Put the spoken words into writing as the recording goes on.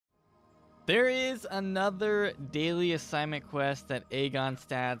There is another daily assignment quest that Aegon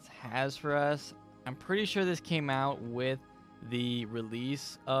Stats has for us. I'm pretty sure this came out with the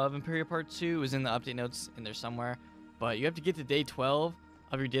release of Imperial Part 2. It was in the update notes in there somewhere. But you have to get to day 12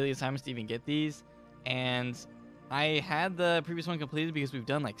 of your daily assignments to even get these. And I had the previous one completed because we've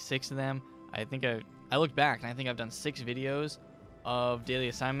done like 6 of them. I think I looked back and I think I've done 6 videos of daily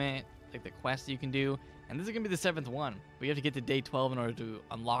assignment, like the quests that you can do. And this is going to be the 7th one. But you have to get to day 12 in order to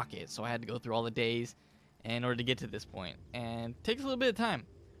unlock it. So I had to go through all the days in order to get to this point. And it takes a little bit of time.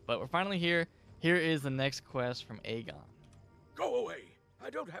 But we're finally here. Here is the next quest from Aegon. Go away. I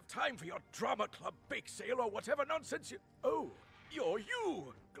don't have time for your drama club bake sale or whatever nonsense you... Oh, you're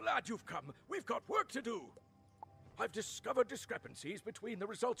you. Glad you've come. We've got work to do. I've discovered discrepancies between the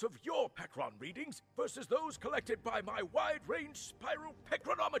results of your Pecron readings versus those collected by my wide-range spiral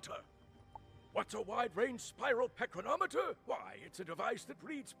pecronometer. What's a wide-range spiral pecronometer? Why, it's a device that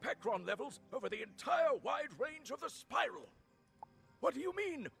reads Pecron levels over the entire wide range of the spiral. What do you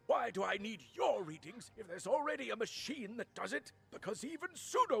mean? Why do I need your readings if there's already a machine that does it? Because even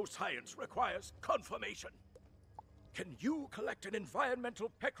pseudoscience requires confirmation. Can you collect an environmental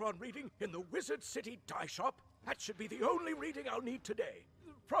Pecron reading in the Wizard City dye shop? That should be the only reading I'll need today.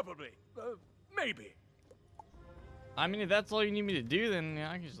 Probably. Maybe. I mean, if that's all you need me to do, then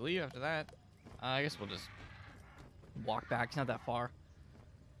I can just leave after that. I guess we'll just walk back. It's not that far.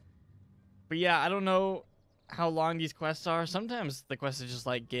 But yeah, I don't know how long these quests are. Sometimes the quests is just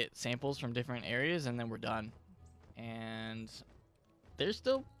like get samples from different areas and then we're done. And they're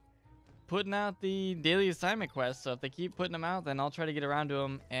still putting out the daily assignment quests, so if they keep putting them out, then I'll try to get around to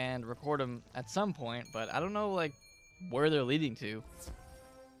them and record them at some point. But I don't know like where they're leading to.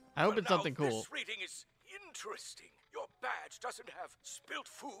 I hope it's something cool. This reading is interesting. Your badge doesn't have spilt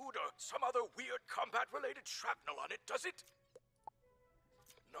food or some other weird combat-related shrapnel on it, does it?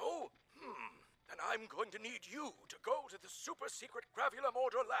 No? Then I'm going to need you to go to the super-secret Gravulum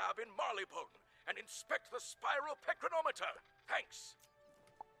Order lab in Marleybone and inspect the spiral pecronometer. Thanks.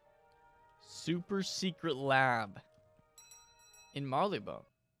 Super secret lab in Marleybone.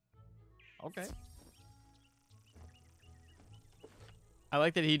 Okay. I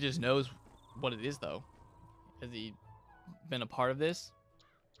like that he just knows what it is, though. Has he been a part of this?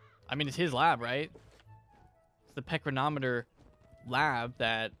 I mean, it's his lab, right? It's the Pecronometer lab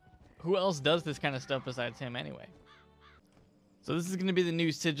that... Who else does this kind of stuff besides him anyway? So this is going to be the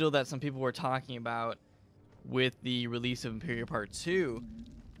new sigil that some people were talking about with the release of Imperial Part 2.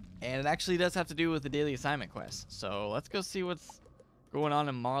 And it actually does have to do with the daily assignment quest. So let's go see what's going on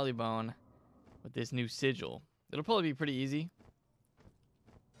in Marleybone with this new sigil. It'll probably be pretty easy,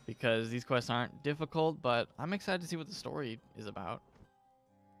 because these quests aren't difficult, but I'm excited to see what the story is about,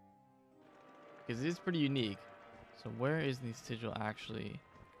 because it is pretty unique. So where is the sigil actually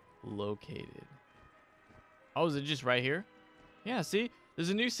located? Oh, is it just right here? Yeah, see? There's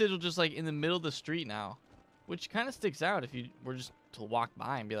a new sigil just like in the middle of the street now, which kind of sticks out if you were just to walk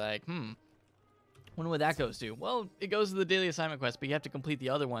by and be like, wonder what that goes to. Well, it goes to the daily assignment quest, but you have to complete the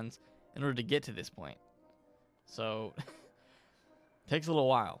other ones in order to get to this point. So... takes a little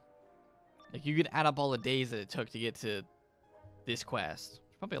while. Like, you could add up all the days that it took to get to this quest.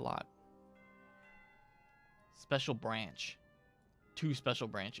 It's probably a lot. Special branch. 2 special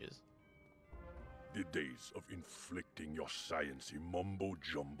branches. The days of inflicting your sciencey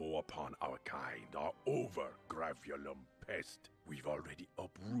mumbo-jumbo upon our kind are over, Gravulum Pest. We've already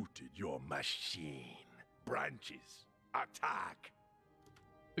uprooted your machine. Branches, attack!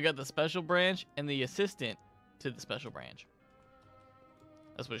 We got the special branch and the assistant to the special branch.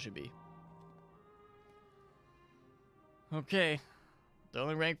 That's what it should be. Okay. They're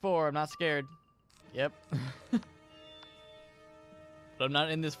only rank 4. I'm not scared. Yep. But I'm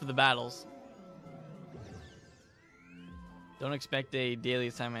not in this for the battles. Don't expect a daily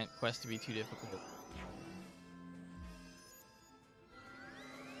assignment quest to be too difficult.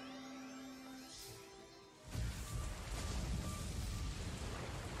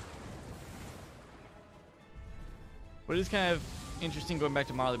 But it's kind of interesting going back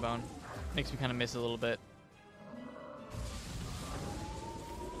to Marleybone. Makes me kind of miss it a little bit.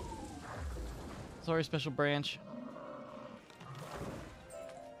 Sorry, special branch.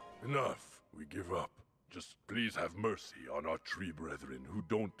 Enough. We give up. Just please have mercy on our tree brethren who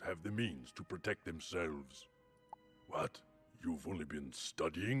don't have the means to protect themselves. What? You've only been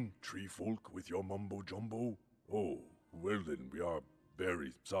studying tree folk with your mumbo-jumbo? Oh, well then, we are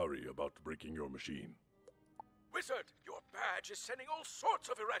very sorry about breaking your machine. Wizard, your badge is sending all sorts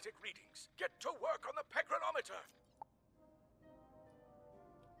of erratic readings. Get to work on the pecronometer.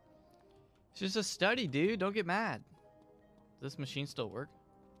 It's just a study, dude. Don't get mad. Does this machine still work?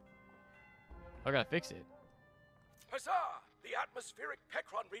 I gotta fix it. Huzzah! The atmospheric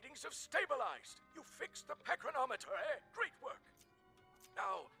Pecron readings have stabilized. You fixed the Pecronometer, eh? Great work.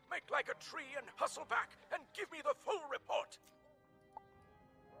 Now, make like a tree and hustle back and give me the full report.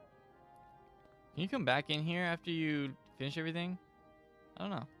 Can you come back in here after you finish everything? I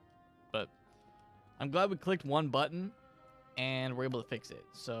don't know. But I'm glad we clicked one button and we're able to fix it.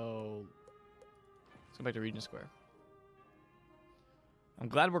 So let's go back to Regent Square. I'm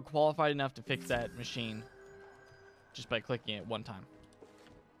glad we're qualified enough to fix that machine just by clicking it one time.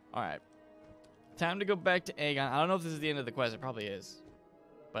 Alright. Time to go back to Aegon. I don't know if this is the end of the quest. It probably is.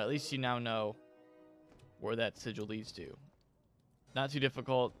 But at least you now know where that sigil leads to. Not too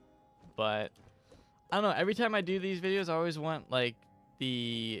difficult, but I don't know. Every time I do these videos, I always want like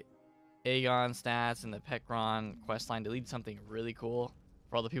the Aegon stats and the Pecron questline to lead something really cool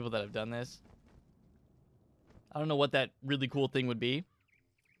for all the people that have done this. I don't know what that really cool thing would be,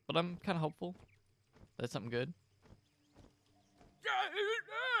 but I'm kind of hopeful that's something good.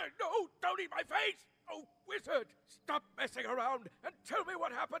 No, don't eat my face! Oh, wizard! Stop messing around and tell me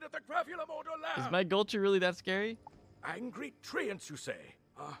what happened at the Gravulum Order lab! Is my Gulcher really that scary? Angry treants, you say?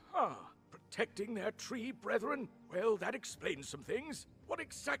 Aha! Protecting their tree brethren? Well, that explains some things. What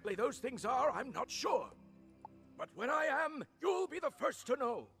exactly those things are, I'm not sure. But when I am, you'll be the first to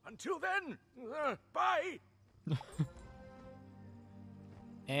know. Until then, bye!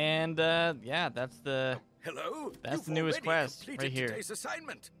 And, yeah, that's the... Hello? That's the newest quest right here. Today's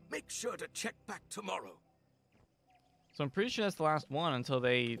assignment. Make sure to check back tomorrow. So I'm pretty sure that's the last one until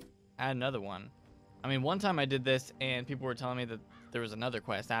they add another one. I mean, one time I did this and people were telling me that there was another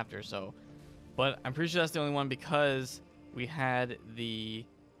quest after, so... But I'm pretty sure that's the only one because we had the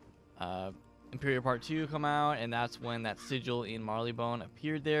Imperial Part 2 come out, and that's when that sigil in Marleybone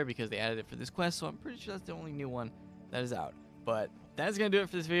appeared there because they added it for this quest, so I'm pretty sure that's the only new one that is out. But that's going to do it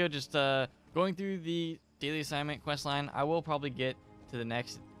for this video, just going through the daily assignment quest line. I will probably get to the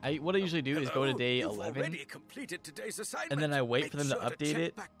next... what I usually do is go to day 11, and then I wait for them to update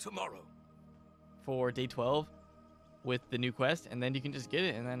it for day 12 with the new quest, and then you can just get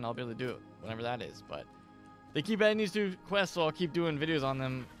it, and then I'll be able to do it whenever that is. But they keep adding these new quests, so I'll keep doing videos on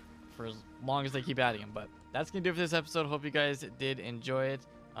them for as long as they keep adding them. But that's going to do it for this episode. Hope you guys did enjoy it.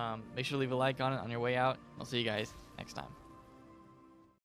 Make sure to leave a like on it on your way out. I'll see you guys next time.